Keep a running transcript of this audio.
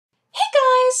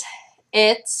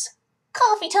It's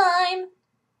coffee time!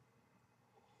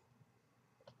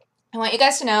 I want you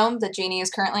guys to know that Jeannie is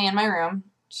currently in my room.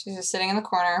 She's just sitting in the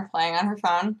corner playing on her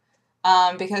phone.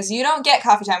 Because you don't get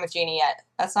coffee time with Jeannie yet.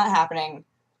 That's not happening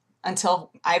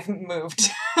until I've moved.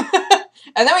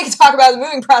 And then we can talk about the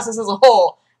moving process as a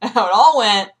whole and how it all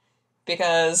went,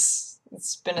 because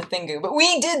it's been a thingu. But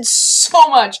we did so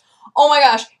much. Oh my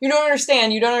gosh, you don't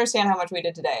understand. You don't understand how much we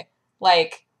did today.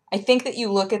 Like, I think that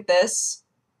you look at this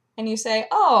and you say,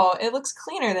 oh, it looks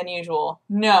cleaner than usual.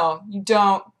 No, you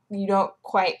don't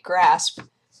quite grasp.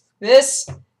 This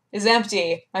is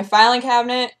empty. My filing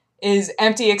cabinet is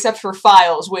empty except for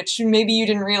files, which maybe you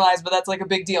didn't realize, but that's like a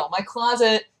big deal. My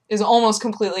closet is almost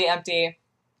completely empty.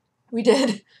 We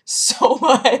did so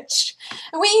much.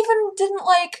 And we even didn't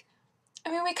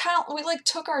we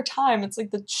took our time. It's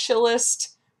like the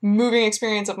chillest moving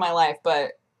experience of my life,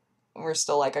 but we're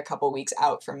still like a couple weeks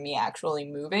out from me actually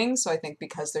moving. So I think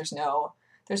because there's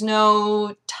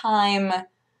no time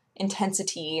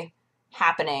intensity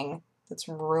happening, that's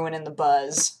ruining the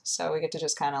buzz. So we get to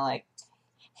just kind of like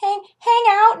hang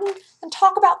out and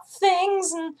talk about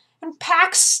things and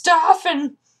pack stuff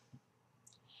and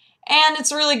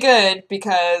it's really good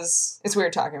because it's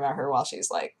weird talking about her while she's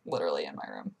like literally in my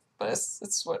room. But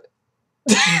it's what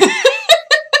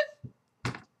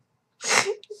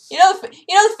you know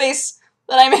the face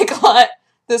that I make a lot.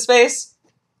 This face.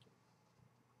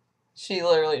 She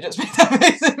literally just made that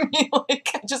face at me. Like,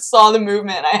 I just saw the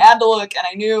movement. I had to look, and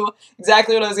I knew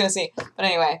exactly what I was going to see. But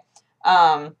anyway,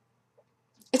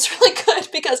 it's really good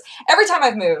because every time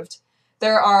I've moved,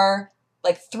 there are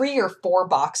like 3 or 4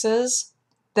 boxes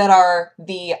that are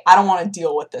the I don't want to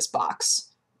deal with this box,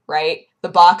 right? The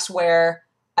box where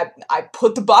I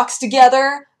put the box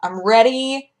together, I'm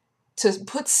ready to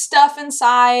put stuff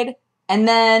inside, and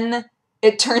then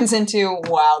it turns into,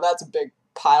 wow, that's a big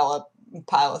pile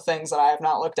of things that I have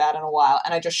not looked at in a while,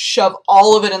 and I just shove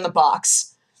all of it in the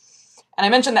box. And I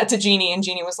mentioned that to Jeannie, and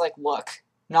Jeannie was like, look,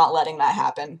 not letting that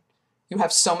happen. You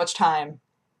have so much time.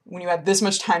 When you have this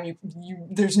much time,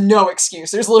 there's no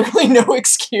excuse. There's literally no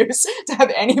excuse to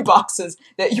have any boxes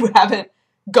that you haven't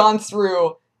gone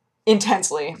through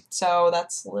intensely. So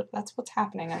that's what's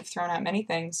happening. I've thrown out many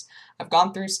things. I've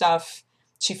gone through stuff.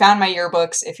 She found my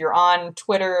yearbooks. If you're on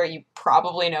Twitter, you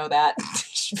probably know that.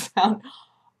 She found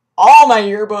all my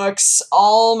yearbooks,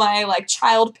 all my like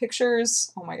child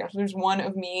pictures. Oh my gosh, there's one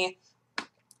of me,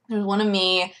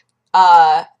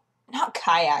 not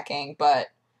kayaking, but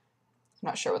I'm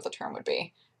not sure what the term would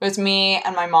be. But it's me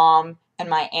and my mom and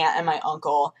my aunt and my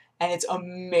uncle, and it's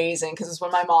amazing because it's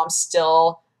when my mom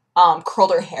still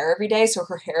curled her hair every day, so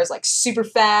her hair is like super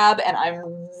fab, and I'm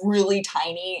really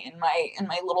tiny in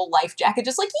my little life jacket,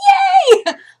 just like, yay!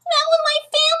 I'm out with my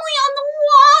family on the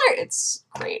water. It's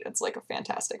great. It's like a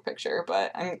fantastic picture,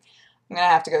 but I'm gonna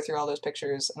have to go through all those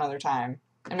pictures another time,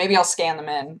 and maybe I'll scan them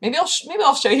in. Maybe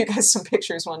I'll show you guys some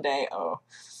pictures one day. Oh,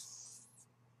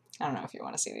 I don't know if you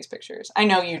want to see these pictures. I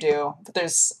know you do, but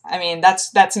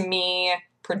that's me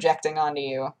projecting onto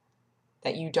you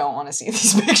that you don't want to see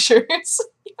these pictures,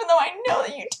 even though I know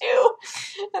that you do.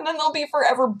 And then they'll be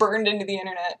forever burned into the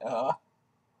internet. Ugh.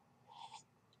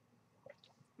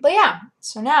 But yeah,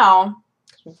 so now,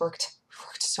 because we've worked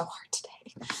so hard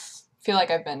today, I feel like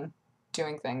I've been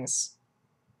doing things.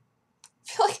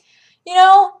 I feel like,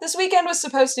 this weekend was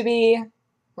supposed to be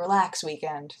relax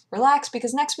weekend. Relax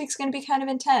because next week's going to be kind of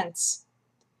intense.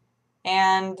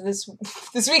 And this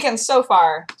weekend so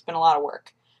far, it's been a lot of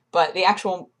work. But the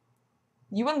actual,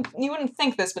 you wouldn't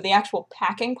think this, but the actual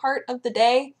packing part of the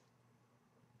day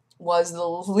was the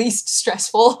least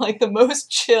stressful, like the most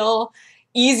chill,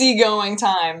 easygoing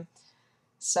time.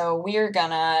 So we're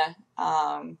gonna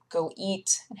go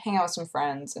eat and hang out with some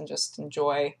friends and just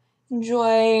enjoy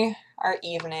our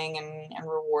evening and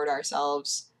reward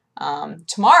ourselves.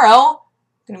 Tomorrow,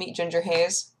 I'm gonna meet Ginger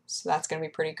Hayes, so that's gonna be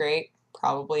pretty great.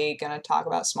 Probably gonna talk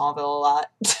about Smallville a lot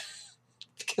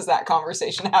because that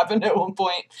conversation happened at one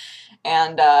point.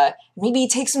 And maybe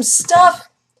take some stuff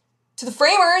to the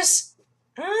framers,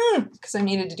 because I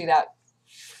needed to do that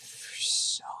for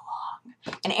so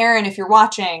long. And Erin, if you're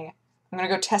watching, I'm gonna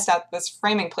go test out this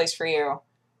framing place for you,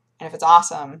 and if it's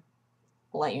awesome,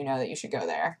 I'll let you know that you should go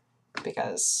there,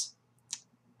 because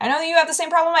I know that you have the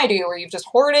same problem I do, where you've just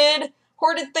hoarded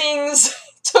things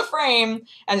to frame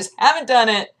and just haven't done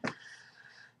it.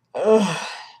 Ugh.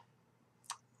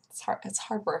 It's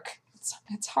hard work.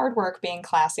 It's hard work being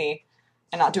classy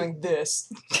and not doing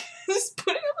this. Just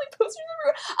putting up like posters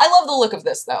everywhere. I love the look of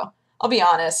this though. I'll be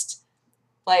honest.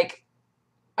 Like,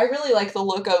 I really like the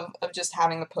look of just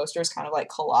having the posters kind of like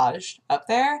collaged up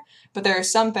there. But there are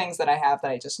some things that I have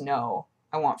that I just know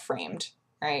I want framed.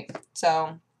 right?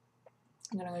 So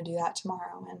I'm gonna go do that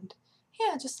tomorrow, and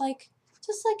yeah, just like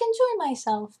enjoy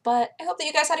myself. But I hope that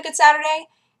you guys had a good Saturday,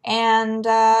 and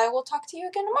I will talk to you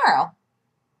again tomorrow.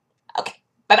 Okay,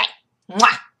 bye-bye.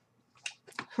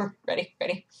 Mwah! Ready?